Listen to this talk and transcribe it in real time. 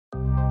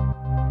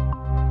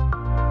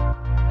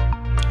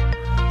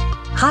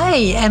Hi,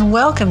 and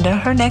welcome to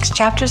Her Next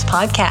Chapters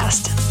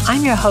podcast.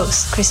 I'm your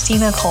host,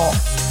 Christina Cole.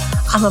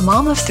 I'm a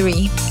mom of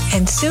 3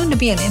 and soon to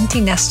be an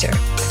empty nester.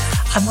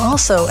 I'm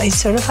also a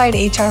certified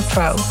HR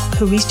pro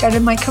who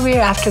restarted my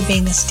career after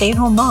being a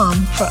stay-at-home mom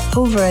for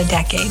over a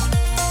decade.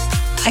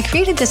 I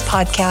created this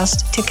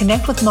podcast to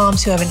connect with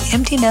moms who have an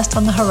empty nest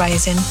on the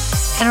horizon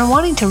and are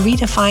wanting to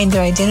redefine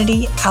their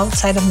identity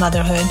outside of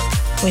motherhood,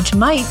 which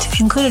might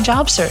include a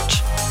job search.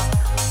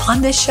 On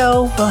this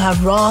show, we'll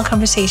have raw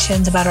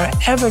conversations about our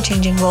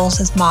ever-changing roles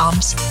as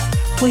moms.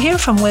 We'll hear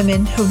from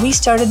women who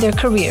restarted their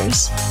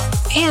careers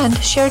and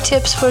share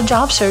tips for a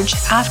job search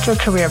after a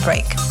career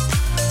break.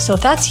 So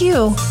if that's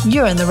you,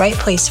 you're in the right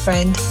place,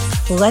 friend.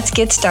 Let's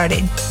get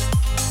started.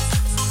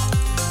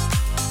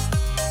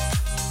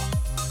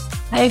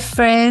 Hi,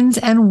 friends,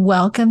 and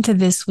welcome to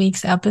this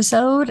week's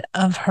episode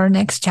of Her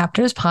Next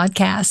Chapters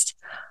podcast.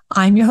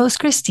 I'm your host,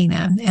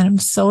 Christina, and I'm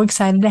so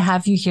excited to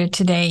have you here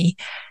today.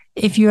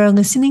 If you are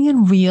listening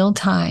in real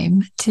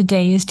time,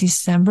 today is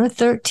December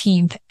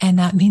 13th, and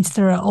that means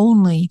there are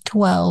only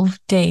 12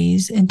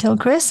 days until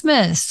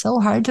Christmas. So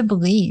hard to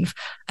believe.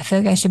 I feel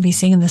like I should be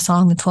singing the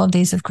song, The 12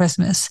 Days of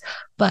Christmas,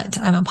 but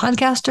I'm a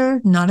podcaster,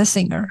 not a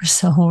singer,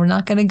 so we're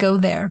not going to go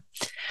there.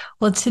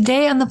 Well,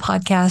 today on the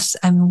podcast,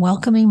 I'm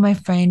welcoming my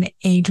friend,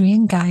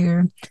 Adrianne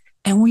Geyer,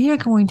 and we are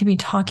going to be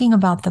talking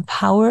about the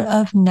power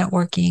of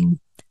networking.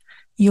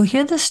 You'll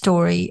hear the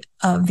story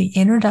of the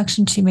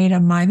introduction she made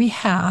on my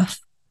behalf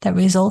that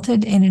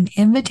resulted in an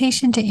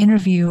invitation to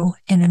interview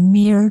in a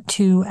mere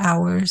 2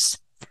 hours.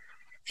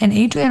 And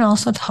Adrianne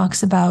also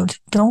talks about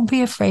don't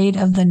be afraid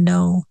of the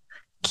no.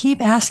 Keep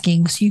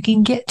asking so you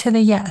can get to the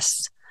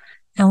yes.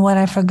 And what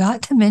I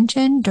forgot to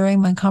mention during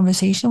my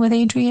conversation with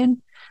Adrianne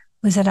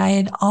was that I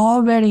had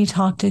already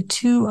talked to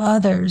 2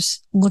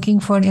 others looking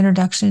for an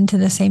introduction to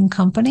the same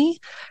company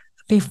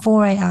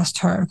before I asked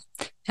her.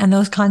 And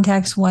those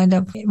contacts wound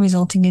up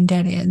resulting in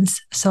dead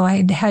ends. So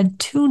I had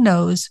 2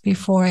 no's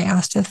before I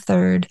asked a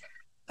third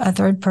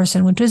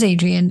person, which was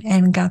Adrianne,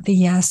 and got the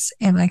yes.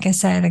 And like I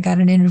said, I got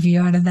an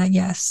interview out of that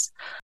yes.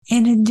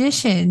 In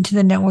addition to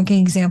the networking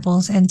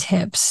examples and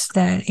tips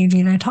that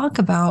Adrianne and I talk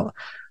about,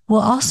 we'll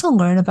also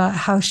learn about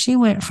how she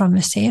went from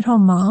a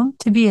stay-at-home mom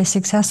to be a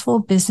successful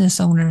business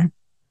owner.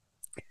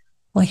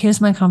 Well, here's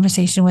my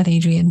conversation with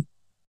Adrianne.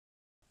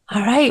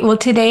 All right. Well,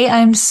 today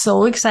I'm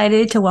so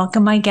excited to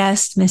welcome my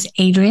guest, Miss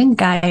Adrianne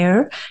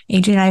Geyer.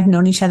 Adrianne and I have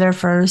known each other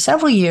for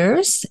several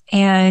years,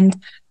 and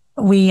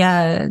we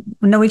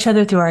know each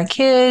other through our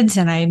kids.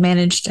 And I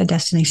managed a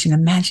Destination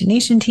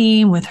Imagination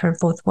team with her,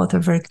 both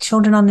of her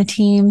children on the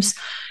teams.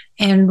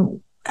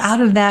 And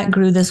out of that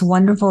grew this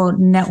wonderful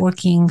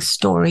networking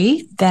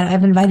story that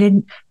I've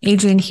invited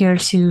Adrianne here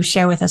to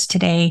share with us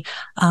today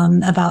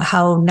about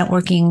how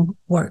networking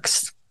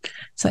works.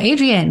 So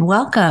Adrianne,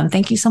 welcome.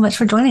 Thank you so much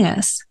for joining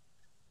us.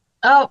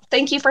 Oh,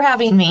 thank you for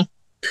having me.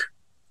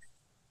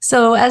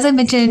 So as I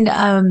mentioned,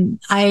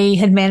 I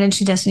had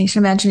managed a Destination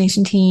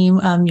Imagination team.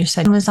 Your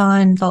son was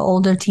on the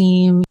older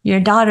team.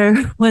 Your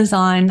daughter was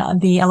on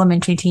the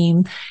elementary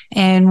team.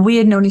 And we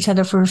had known each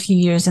other for a few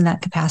years in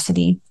that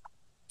capacity.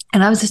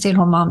 And I was a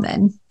stay-at-home mom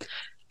then.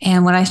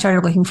 And when I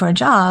started looking for a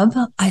job,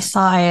 I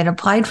saw I had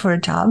applied for a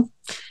job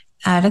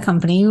at a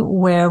company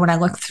where when I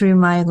looked through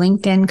my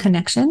LinkedIn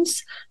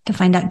connections to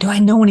find out, do I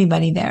know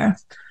anybody there?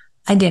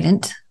 I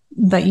didn't.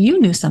 But you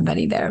knew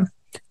somebody there.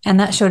 And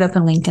that showed up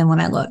in LinkedIn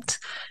when I looked.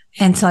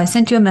 And so I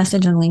sent you a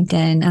message on LinkedIn,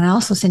 and I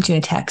also sent you a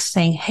text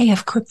saying, hey, I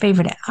have a quick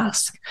favor to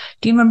ask.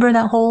 Do you remember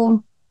that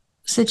whole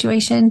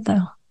situation?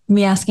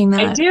 Me asking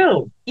that? I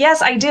do.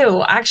 Yes, I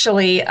do.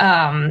 Actually,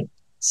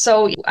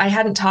 so I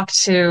hadn't talked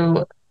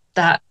to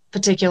that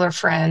particular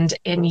friend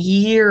in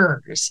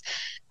years.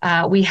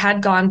 We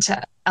had gone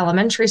to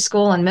elementary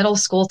school and middle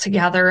school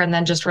together and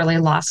then just really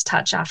lost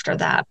touch after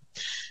that.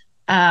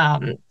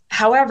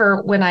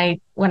 However, when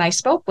I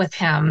spoke with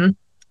him,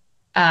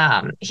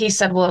 he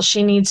said, well,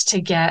 she needs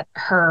to get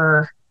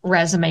her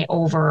resume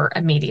over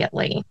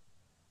immediately.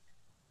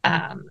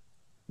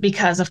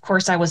 Because of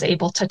course I was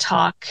able to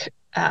talk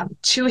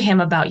to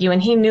him about you,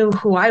 and he knew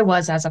who I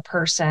was as a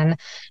person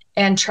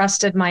and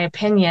trusted my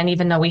opinion,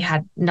 even though we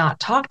had not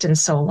talked in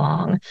so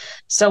long.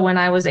 So when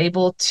I was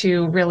able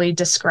to really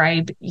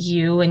describe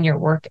you and your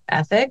work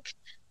ethic,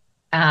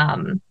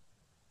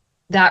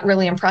 that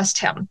really impressed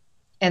him.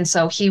 And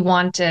so he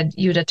wanted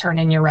you to turn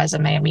in your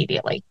resume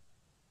immediately.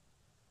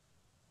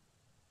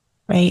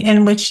 Right.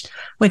 And which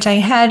I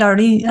had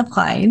already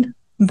applied,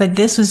 but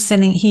this was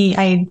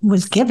I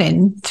was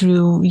given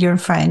through your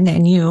friend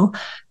and you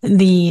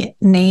the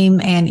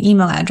name and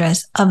email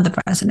address of the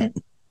president.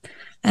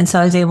 And so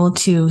I was able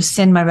to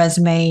send my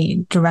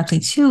resume directly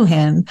to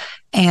him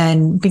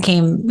and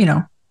became,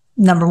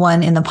 number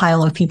one in the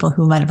pile of people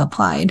who might have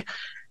applied.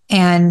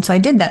 And so I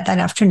did that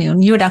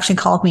afternoon. You had actually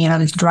called me and I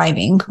was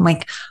driving. I'm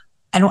like,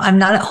 I'm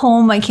not at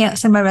home. I can't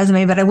send my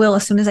resume, but I will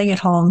as soon as I get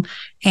home.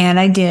 And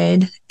I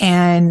did.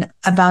 And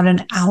about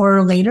an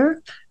hour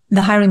later,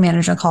 the hiring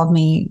manager called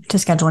me to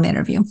schedule an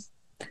interview.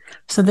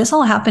 So this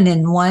all happened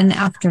in one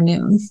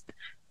afternoon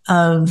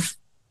of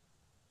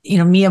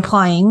me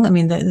applying, I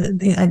mean,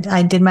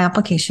 I did my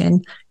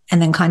application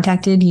and then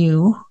contacted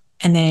you.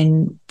 And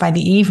then by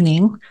the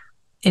evening,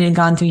 it had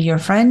gone through your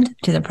friend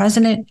to the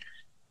president,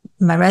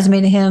 my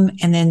resume to him,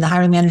 and then the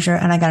hiring manager,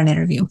 and I got an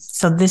interview.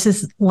 So this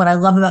is what I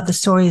love about the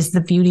story, is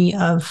the beauty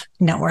of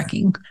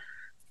networking.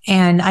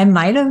 And I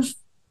might have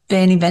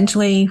been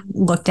eventually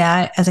looked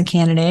at as a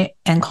candidate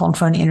and called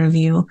for an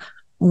interview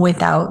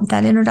without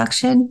that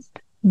introduction.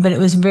 But it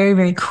was very,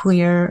 very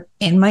clear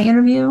in my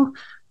interview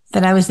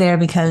that I was there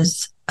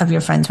because of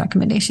your friend's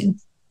recommendation.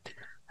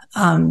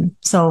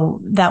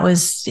 So that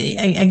was,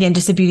 again,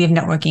 just the beauty of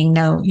networking.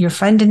 Now, your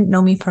friend didn't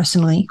know me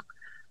personally,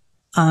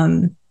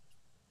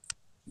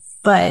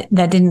 but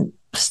that didn't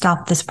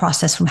stop this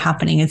process from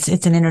happening. It's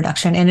an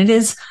introduction, and it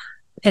is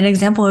an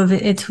example of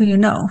it's who you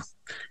know.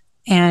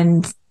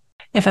 And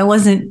if I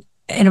wasn't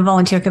in a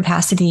volunteer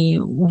capacity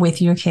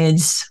with your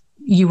kids,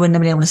 you wouldn't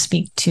have been able to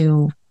speak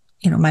to,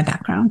 my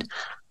background.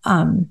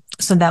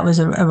 So that was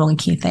a really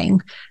key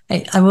thing.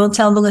 I will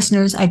tell the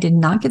listeners, I did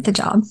not get the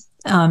job.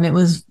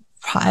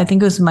 I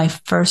think it was my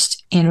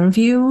first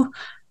interview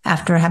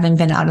after having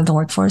been out of the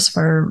workforce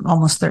for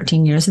almost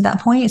 13 years at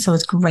that point. So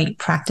it's great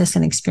practice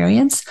and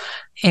experience.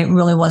 It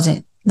really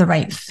wasn't the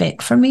right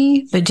fit for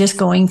me, but just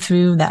going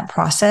through that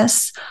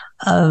process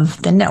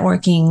of the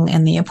networking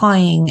and the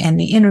applying and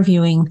the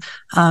interviewing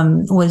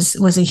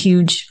was a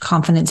huge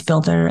confidence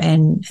builder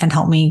and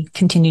helped me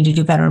continue to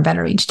do better and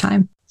better each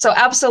time. So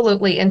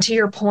absolutely. And to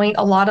your point,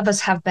 a lot of us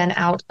have been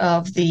out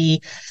of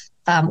the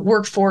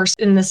workforce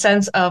in the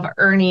sense of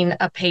earning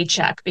a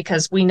paycheck,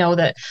 because we know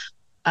that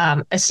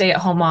a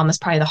stay-at-home mom is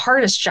probably the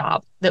hardest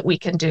job that we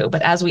can do.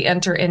 But as we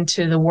enter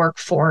into the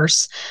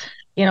workforce,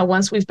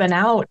 once we've been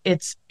out,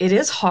 it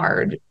is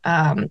hard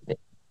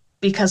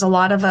because a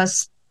lot of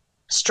us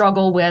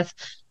struggle with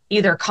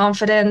either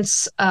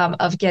confidence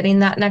of getting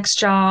that next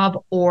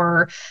job,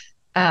 or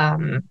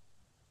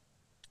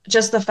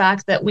just the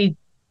fact that we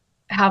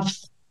have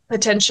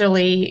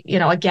potentially,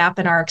 a gap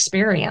in our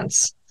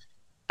experience.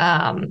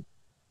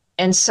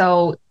 And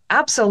so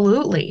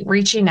absolutely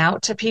reaching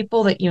out to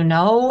people that you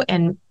know,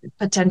 and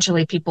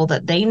potentially people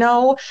that they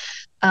know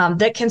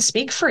that can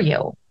speak for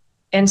you.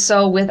 And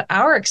so with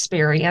our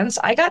experience,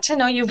 I got to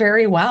know you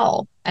very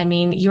well. I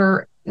mean,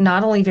 you're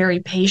not only very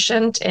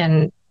patient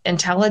and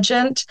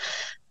intelligent,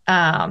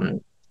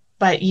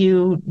 but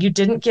you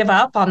didn't give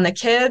up on the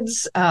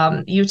kids.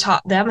 You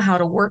taught them how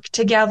to work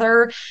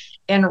together.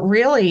 And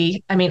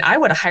really, I mean, I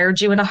would have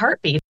hired you in a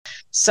heartbeat.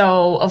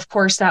 So of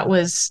course that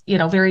was,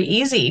 very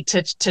easy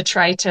to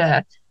try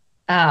to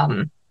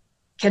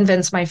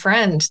convince my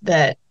friend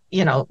that,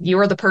 you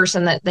are the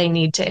person that they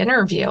need to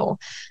interview.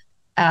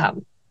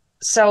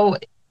 So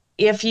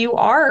if you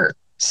are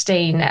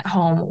staying at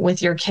home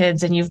with your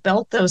kids and you've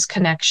built those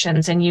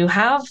connections and you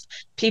have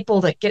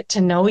people that get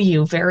to know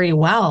you very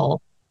well,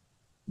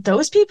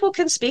 those people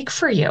can speak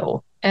for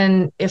you.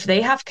 And if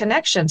they have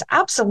connections,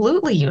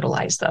 absolutely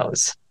utilize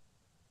those.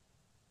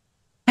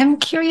 I'm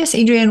curious,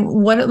 Adrianne,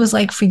 what it was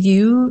like for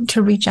you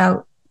to reach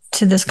out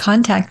to this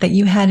contact that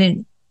you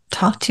hadn't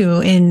talked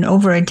to in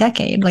over a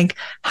decade. Like,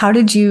 how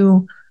did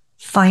you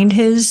find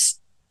his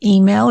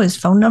email, his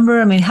phone number?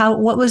 I mean,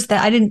 what was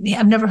that?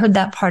 I've never heard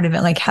that part of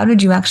it. Like, how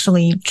did you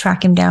actually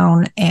track him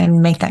down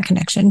and make that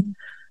connection,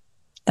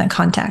 that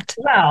contact?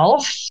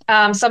 Well,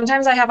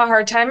 sometimes I have a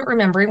hard time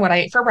remembering what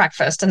I ate for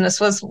breakfast. And this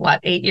was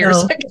 8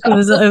 years ago. It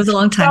was a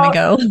long time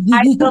ago.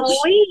 I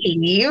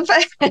believe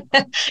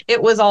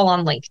it was all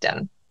on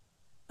LinkedIn.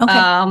 Okay.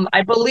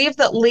 I believe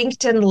that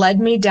LinkedIn led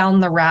me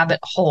down the rabbit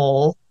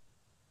hole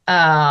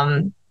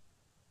of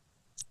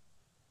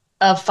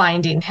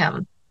finding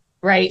him.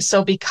 Right.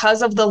 So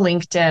because of the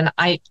LinkedIn,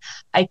 I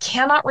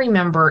cannot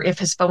remember if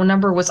his phone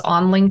number was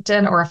on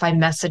LinkedIn or if I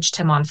messaged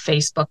him on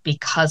Facebook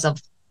because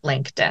of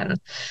LinkedIn.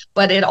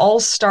 But it all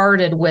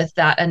started with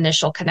that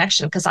initial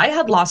connection because I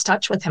had lost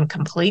touch with him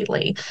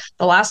completely.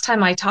 The last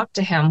time I talked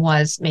to him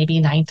was maybe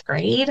 9th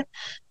grade.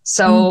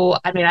 So,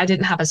 I mean, I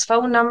didn't have his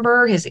phone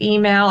number, his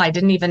email. I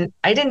didn't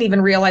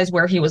even realize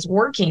where he was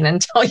working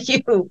until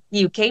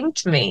you came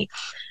to me.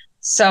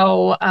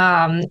 So,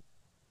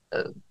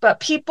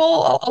 but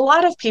a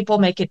lot of people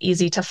make it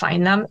easy to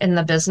find them in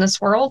the business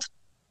world.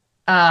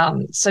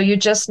 So you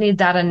just need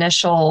that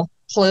initial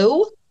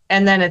clue,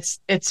 and then it's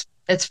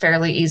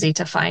fairly easy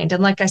to find.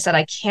 And like I said,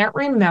 I can't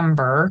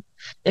remember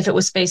if it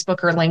was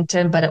Facebook or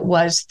LinkedIn, but it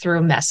was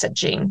through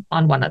messaging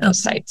on one of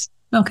those sites.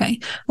 Okay.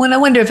 Well, I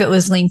wonder if it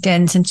was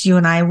LinkedIn, since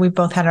we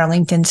both had our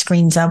LinkedIn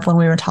screens up when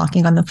we were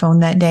talking on the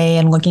phone that day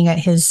and looking at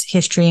his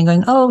history and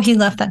going, oh, he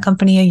left that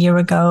company a year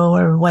ago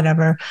or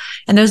whatever.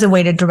 And there's a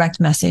way to direct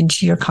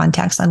message your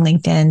contacts on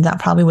LinkedIn. That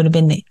probably would have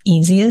been the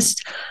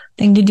easiest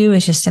thing to do,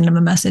 is just send him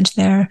a message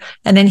there.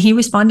 And then he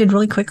responded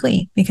really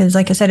quickly because,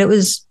 like I said, it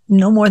was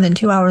no more than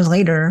 2 hours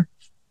later.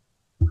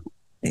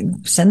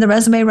 Send the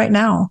resume right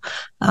now.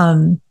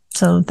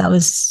 So that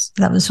was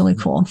really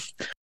cool.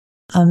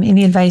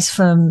 Any advice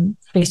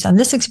based on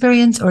this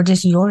experience or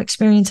just your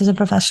experience as a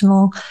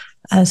professional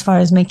as far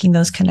as making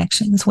those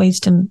connections, ways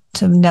to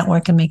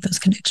network and make those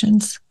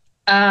connections?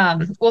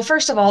 Well,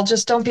 first of all,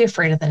 just don't be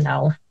afraid of the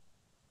no.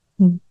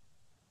 Mm.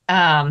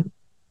 Um,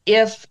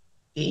 if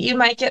you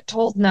might get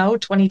told no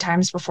 20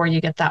 times before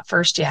you get that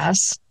first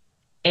yes.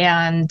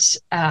 And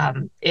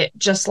it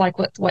just like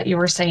what you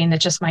were saying, it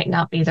just might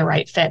not be the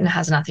right fit and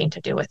has nothing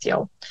to do with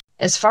you.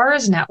 As far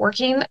as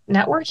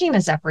networking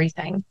is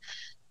everything.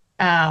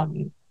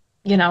 Um,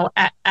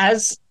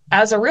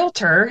 as a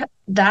realtor,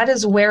 that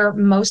is where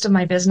most of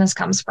my business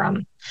comes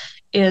from,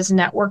 is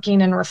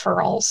networking and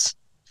referrals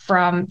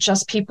from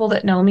just people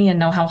that know me and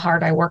know how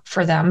hard I work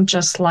for them,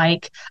 just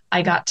like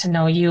I got to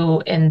know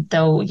you. And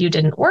though you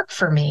didn't work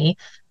for me,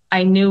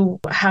 I knew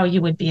how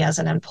you would be as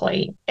an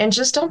employee. And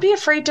just don't be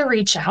afraid to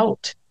reach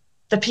out.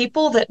 The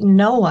people that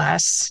know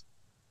us,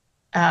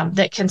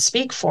 that can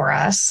speak for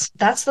us,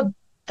 that's the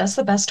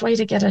best way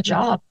to get a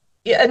job.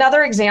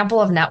 Another example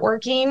of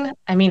networking.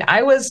 I mean,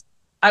 I was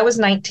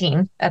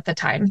 19 at the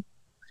time,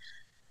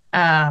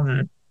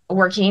 um,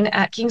 working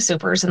at King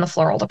Soopers in the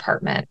floral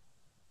department.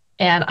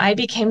 And I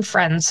became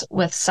friends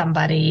with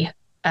somebody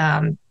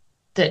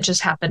that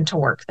just happened to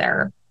work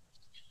there.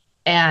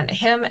 And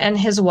him and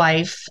his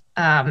wife,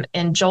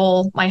 and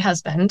Joel, my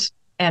husband,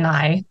 and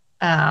I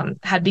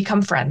had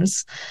become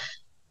friends.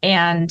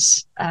 And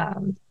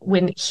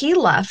when he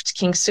left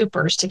King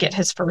Soopers to get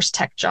his first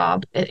tech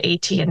job at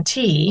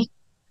AT&T,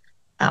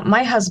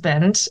 my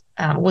husband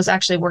was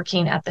actually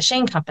working at the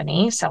Shane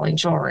Company selling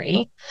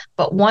jewelry,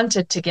 but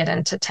wanted to get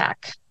into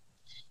tech.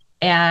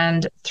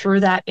 And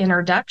through that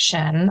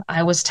introduction,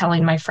 I was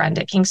telling my friend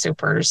at King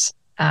Soopers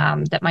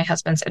that my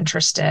husband's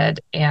interested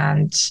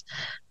and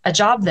a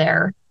job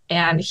there.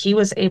 And he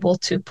was able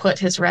to put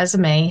his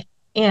resume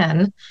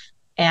in.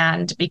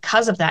 And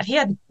because of that, he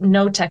had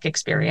no tech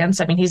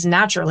experience. I mean, he's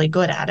naturally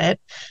good at it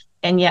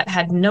and yet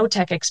had no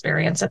tech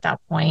experience at that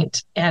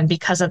point. And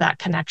because of that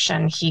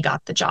connection, he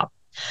got the job,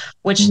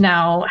 which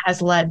now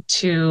has led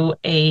to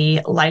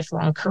a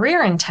lifelong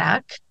career in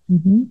tech.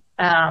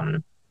 Mm-hmm.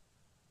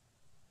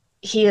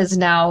 He is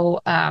now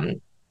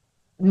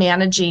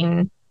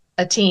managing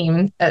a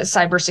team of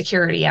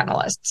cybersecurity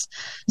analysts.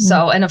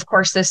 So, and of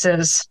course, this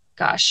is,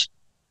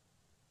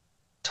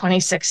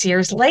 26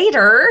 years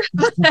later,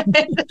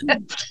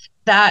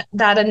 that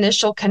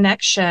initial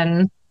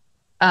connection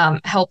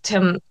helped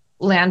him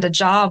land a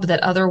job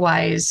that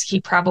otherwise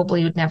he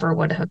probably never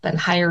would have been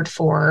hired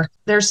for.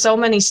 There's so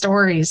many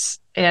stories,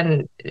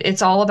 and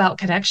it's all about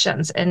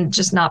connections and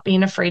just not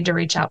being afraid to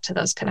reach out to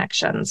those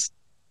connections.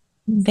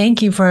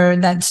 Thank you for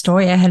that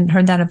story. I hadn't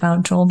heard that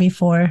about Joel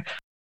before.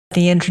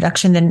 The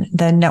introduction,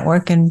 the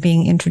network and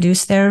being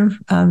introduced there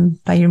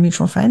by your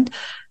mutual friend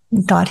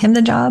got him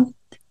the job.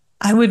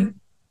 I would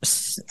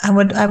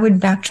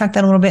backtrack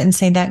that a little bit and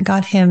say that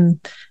got him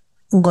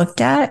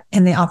looked at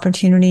and the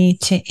opportunity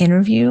to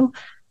interview,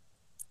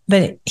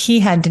 but he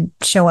had to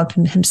show up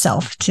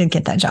himself to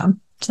get that job.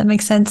 Does that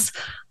make sense?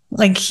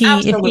 Like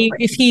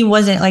if he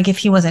wasn't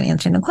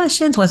answering the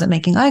questions, wasn't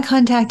making eye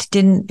contact,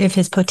 if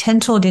his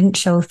potential didn't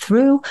show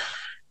through,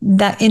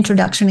 that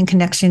introduction and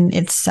connection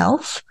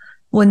itself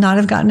would not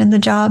have gotten him the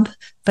job.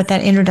 But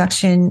that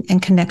introduction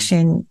and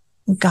connection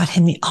got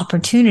him the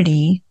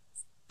opportunity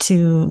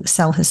to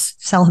sell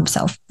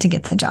himself to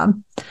get the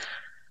job.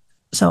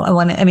 So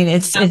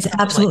it's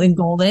absolutely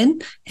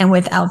golden. And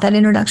without that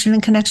introduction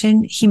and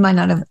connection, he might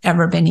not have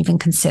ever been even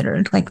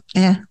considered. Like,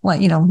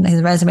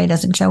 his resume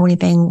doesn't show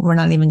anything. We're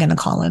not even going to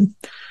call him.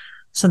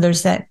 So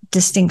there's that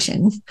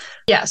distinction.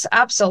 Yes,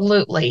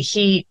 absolutely.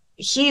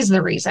 He's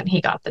the reason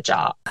he got the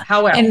job.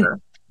 However,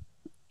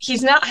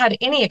 he's not had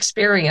any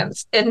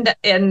experience any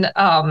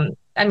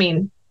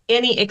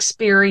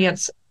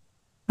experience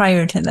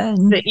prior to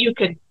then that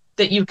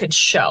you could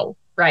show,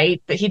 right?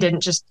 That he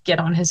didn't just get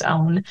on his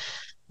own.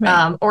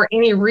 Right. Or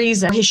any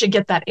reason he should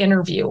get that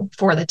interview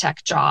for the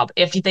tech job.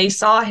 If they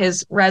saw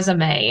his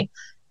resume,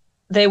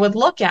 they would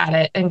look at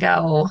it and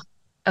go,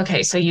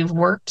 okay, so you've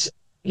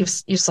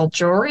sold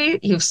jewelry,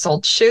 you've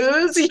sold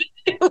shoes, you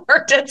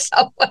worked at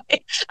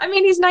Subway. I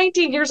mean, he's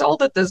 19 years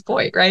old at this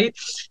point, right?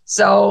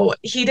 So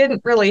he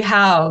didn't really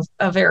have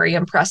a very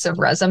impressive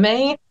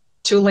resume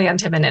to land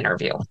him an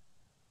interview.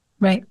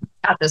 Right.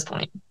 At this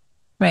point.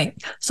 Right.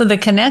 So the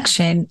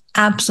connection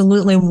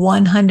absolutely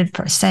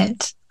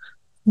 100%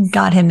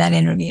 got him that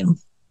interview,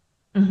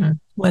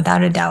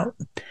 without a doubt.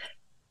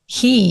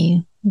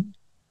 He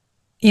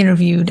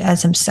interviewed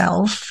as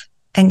himself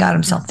and got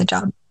himself the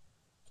job.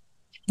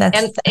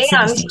 That's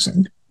the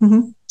distinction.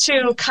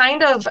 To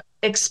kind of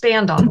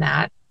expand on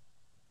that,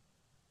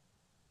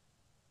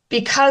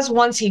 because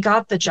once he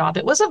got the job,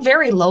 it was a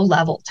very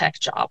low-level tech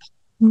job.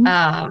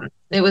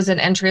 It was an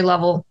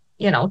entry-level,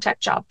 tech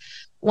job.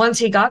 Once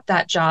he got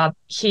that job,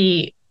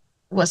 he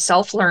was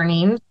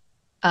self-learning,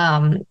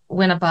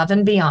 went above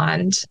and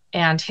beyond,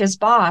 and his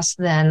boss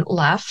then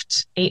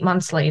left 8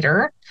 months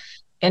later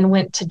and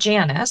went to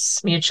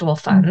Janus Mutual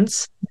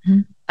Funds,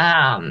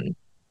 and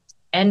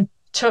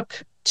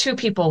took 2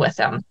 people with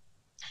him,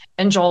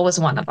 and Joel was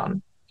one of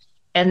them.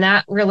 And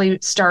that really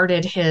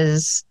started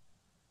his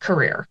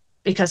career,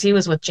 because he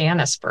was with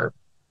Janus for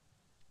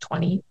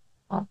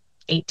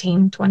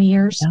 18, 20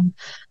 years,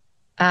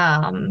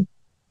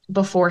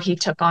 before he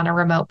took on a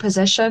remote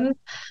position.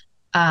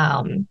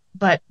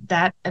 But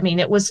that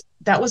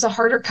was a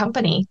harder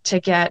company to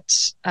get,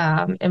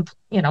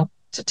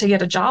 to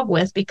get a job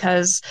with,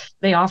 because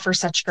they offer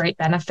such great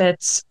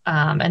benefits,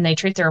 and they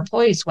treat their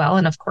employees well.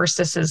 And of course,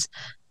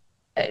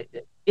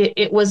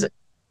 it was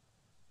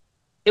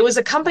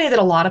a company that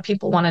a lot of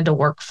people wanted to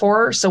work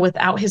for. So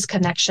without his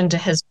connection to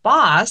his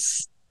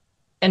boss,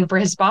 and for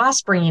his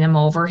boss bringing him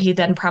over, he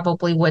then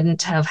probably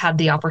wouldn't have had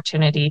the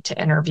opportunity to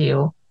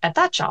interview at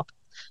that job.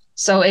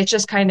 So it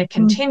just kind of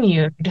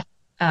continued,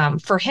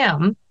 for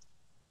him,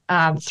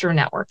 through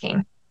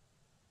networking.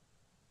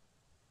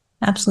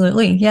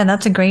 Absolutely. Yeah,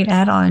 that's a great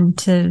add-on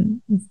to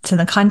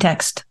the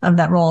context of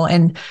that role,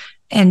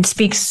 and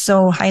speaks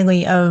so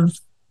highly of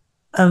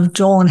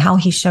Joel and how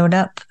he showed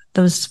up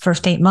those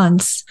first 8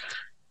 months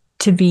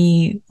to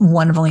be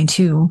one of only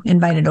two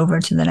invited over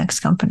to the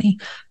next company.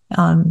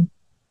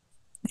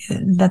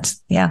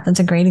 That's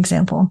a great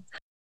example.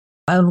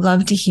 I would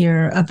love to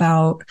hear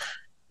about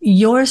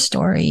your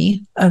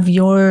story of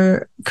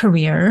your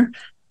career,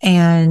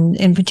 and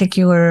in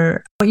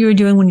particular, what you were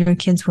doing when your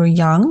kids were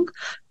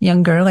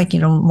younger, like,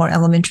 more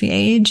elementary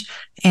age,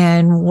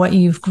 and how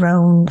you've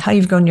grown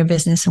your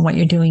business and what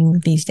you're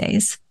doing these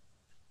days.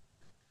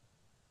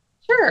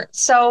 Sure.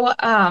 So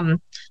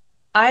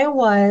I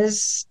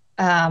was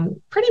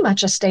pretty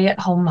much a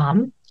stay-at-home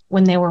mom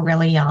when they were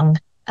really young.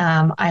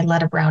 I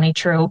led a brownie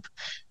troop.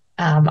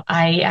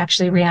 I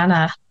actually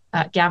ran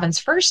Gavin's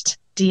first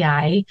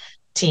DI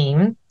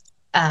team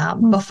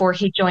before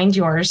he joined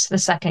yours the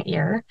second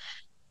year.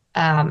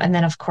 And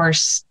then, of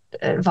course,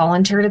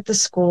 volunteered at the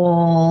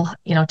school,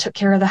 took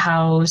care of the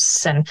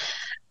house. And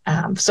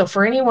so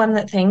for anyone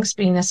that thinks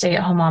being a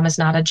stay-at-home mom is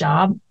not a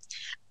job,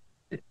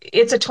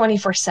 it's a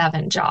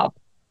 24/7 job.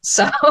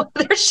 So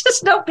there's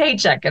just no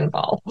paycheck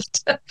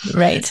involved.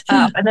 Right.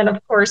 And then, of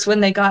course,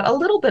 when they got a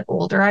little bit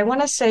older, I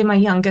want to say my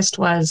youngest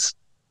was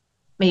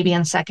maybe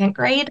in second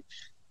grade,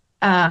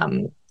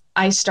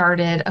 I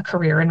started a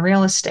career in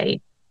real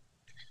estate.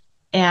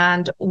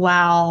 And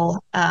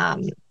while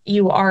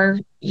you are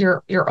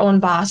your own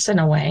boss in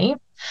a way,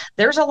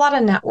 there's a lot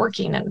of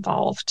networking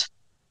involved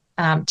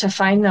to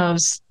find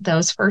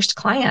those first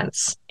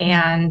clients,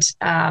 and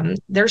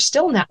there's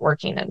still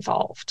networking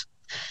involved.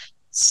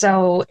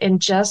 So in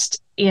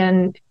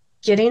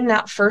getting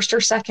that first or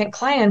second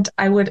client,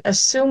 I would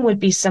assume would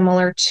be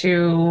similar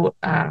to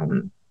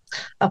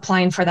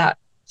applying for that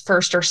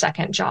first or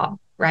second job,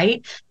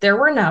 right? There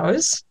were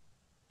no's,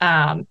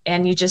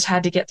 and you just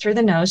had to get through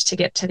the no's to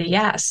get to the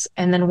yes.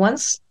 And then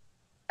once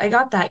I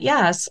got that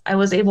yes, I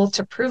was able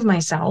to prove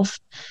myself,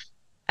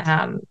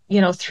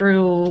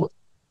 through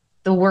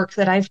the work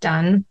that I've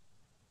done,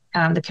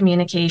 the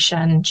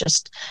communication,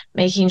 just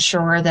making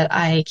sure that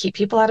I keep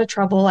people out of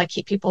trouble, I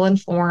keep people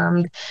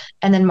informed,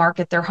 and then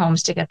market their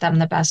homes to get them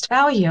the best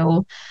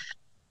value.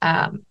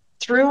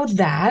 Through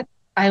that,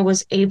 I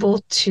was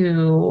able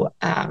to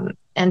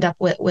end up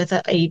with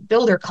a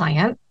builder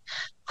client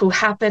who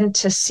happened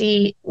to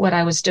see what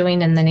I was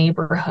doing in the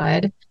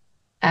neighborhood.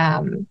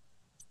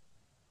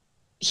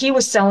 He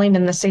was selling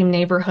in the same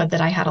neighborhood that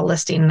I had a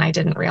listing, and I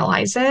didn't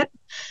realize it.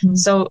 Mm-hmm.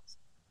 So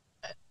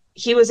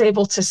he was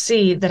able to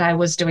see that I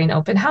was doing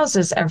open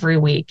houses every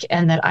week,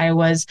 and that I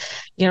was,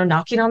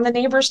 knocking on the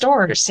neighbors'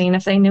 doors, seeing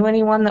if they knew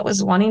anyone that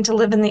was wanting to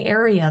live in the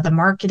area, the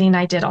marketing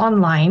I did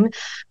online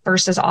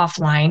versus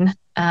offline.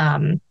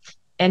 And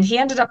he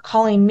ended up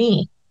calling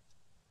me,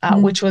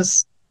 which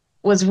was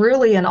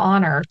really an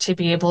honor to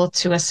be able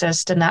to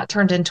assist. And that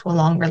turned into a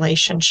long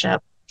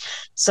relationship.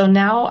 So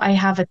now I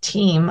have a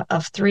team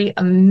of 3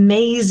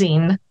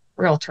 amazing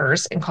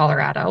realtors in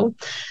Colorado.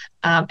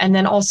 And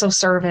then also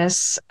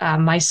service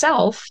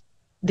myself,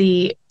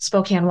 the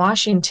Spokane,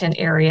 Washington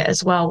area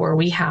as well, where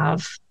we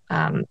have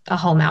a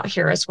home out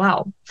here as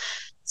well.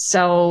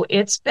 So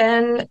it's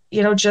been,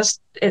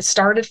 it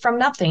started from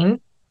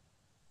nothing.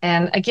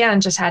 And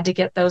again, just had to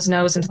get those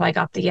no's until I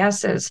got the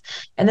yeses.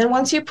 And then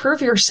once you prove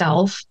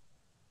yourself,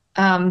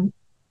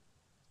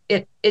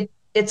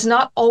 it's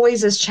not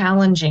always as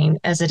challenging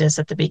as it is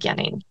at the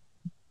beginning.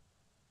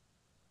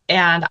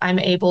 And I'm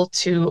able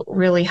to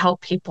really help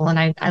people.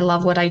 And I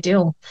love what I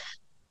do.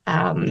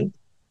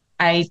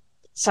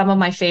 Some of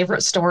my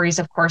favorite stories,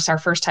 of course, are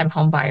first-time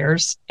home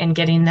buyers and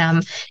getting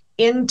them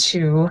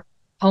into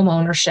home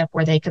ownership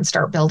where they can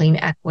start building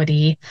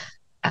equity.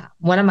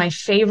 One of my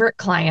favorite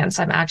clients,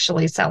 I'm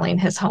actually selling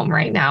his home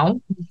right now.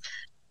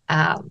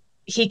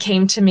 He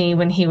came to me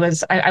when he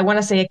was, I want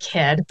to say a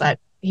kid, but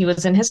he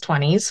was in his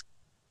 20s.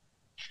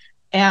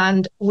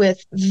 And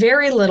with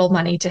very little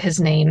money to his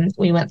name,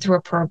 we went through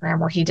a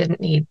program where he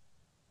didn't need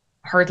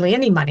hardly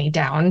any money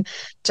down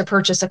to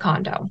purchase a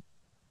condo.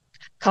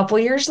 A couple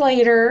years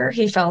later,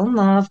 he fell in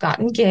love, got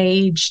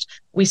engaged.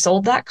 We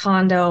sold that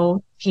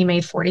condo. He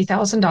made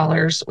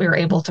 $40,000. We were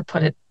able to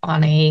put it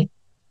on a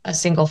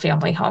single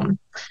family home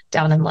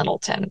down in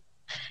Littleton.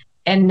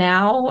 And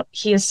now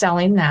he is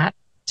selling that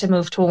to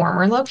move to a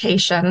warmer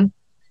location,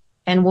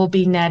 and will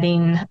be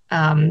netting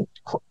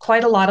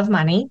quite a lot of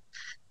money.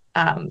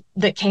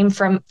 That came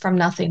from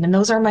nothing. And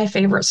those are my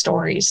favorite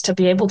stories, to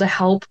be able to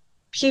help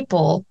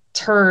people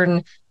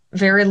turn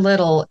very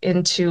little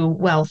into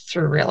wealth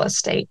through real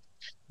estate.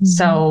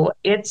 So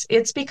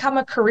it's become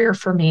a career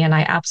for me, and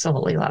I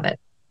absolutely love it.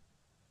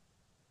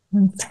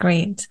 That's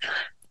great.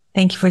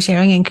 Thank you for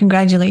sharing, and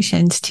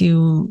congratulations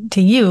to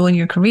you and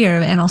your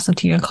career, and also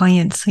to your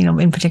clients,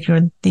 in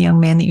particular, the young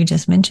man that you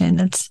just mentioned.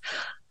 That's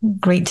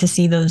great to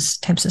see those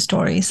types of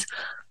stories.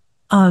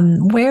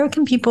 Where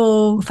can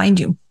people find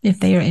you if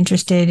they are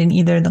interested in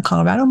either the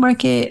Colorado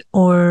market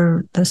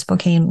or the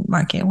Spokane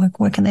market?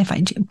 Where can they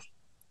find you?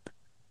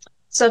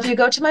 So if you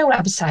go to my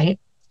website,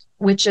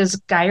 which is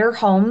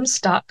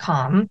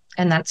geyerhomes.com,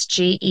 and that's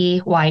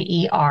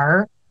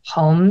GEYER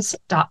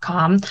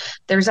homes.com.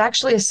 There's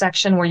actually a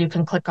section where you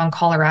can click on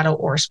Colorado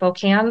or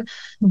Spokane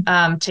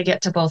to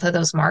get to both of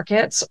those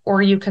markets,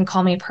 or you can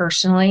call me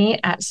personally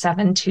at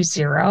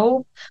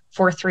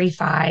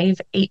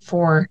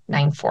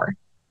 720-435-8494.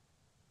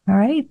 All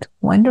right.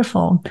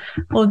 Wonderful.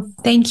 Well,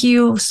 thank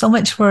you so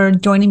much for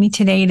joining me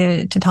today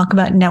to talk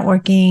about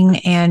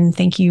networking. And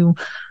thank you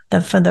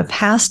for the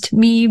past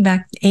me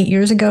back 8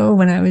 years ago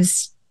when I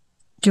was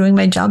doing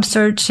my job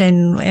search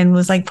and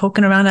was like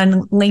poking around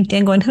on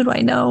LinkedIn going, who do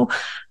I know?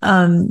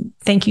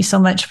 Thank you so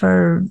much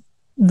for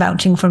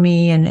vouching for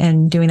me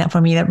and doing that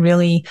for me. That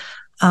really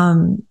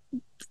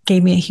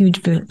gave me a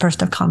huge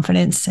burst of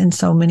confidence in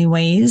so many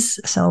ways.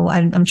 So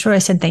I'm sure I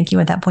said thank you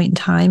at that point in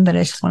time, but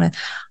I just want to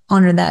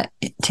honor that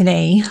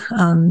today,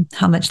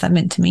 how much that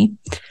meant to me.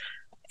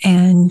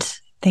 And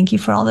thank you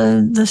for all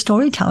the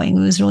storytelling.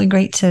 It was really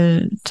great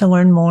to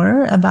learn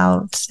more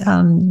about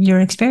your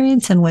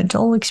experience and what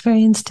Joel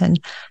experienced, and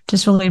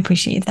just really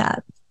appreciate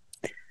that.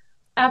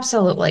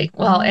 Absolutely.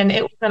 Well, and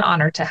it was an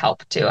honor to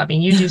help too. I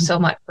mean, you do so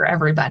much for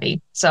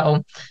everybody.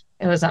 So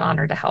it was an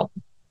honor to help.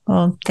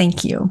 Well,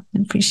 thank you.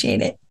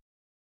 Appreciate it.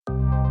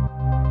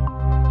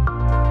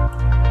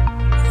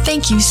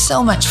 Thank you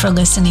so much for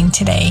listening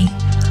today.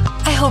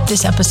 I hope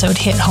this episode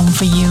hit home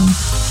for you.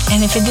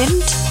 And if it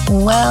didn't,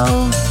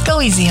 well,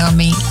 go easy on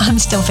me. I'm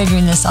still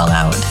figuring this all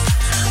out.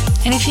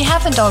 And if you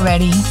haven't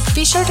already,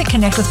 be sure to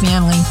connect with me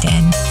on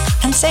LinkedIn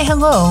and say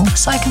hello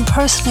so I can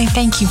personally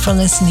thank you for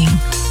listening.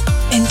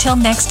 Until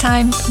next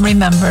time,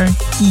 remember,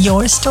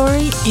 your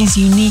story is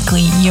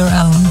uniquely your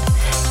own,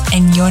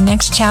 and your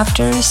next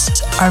chapters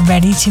are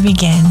ready to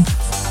begin.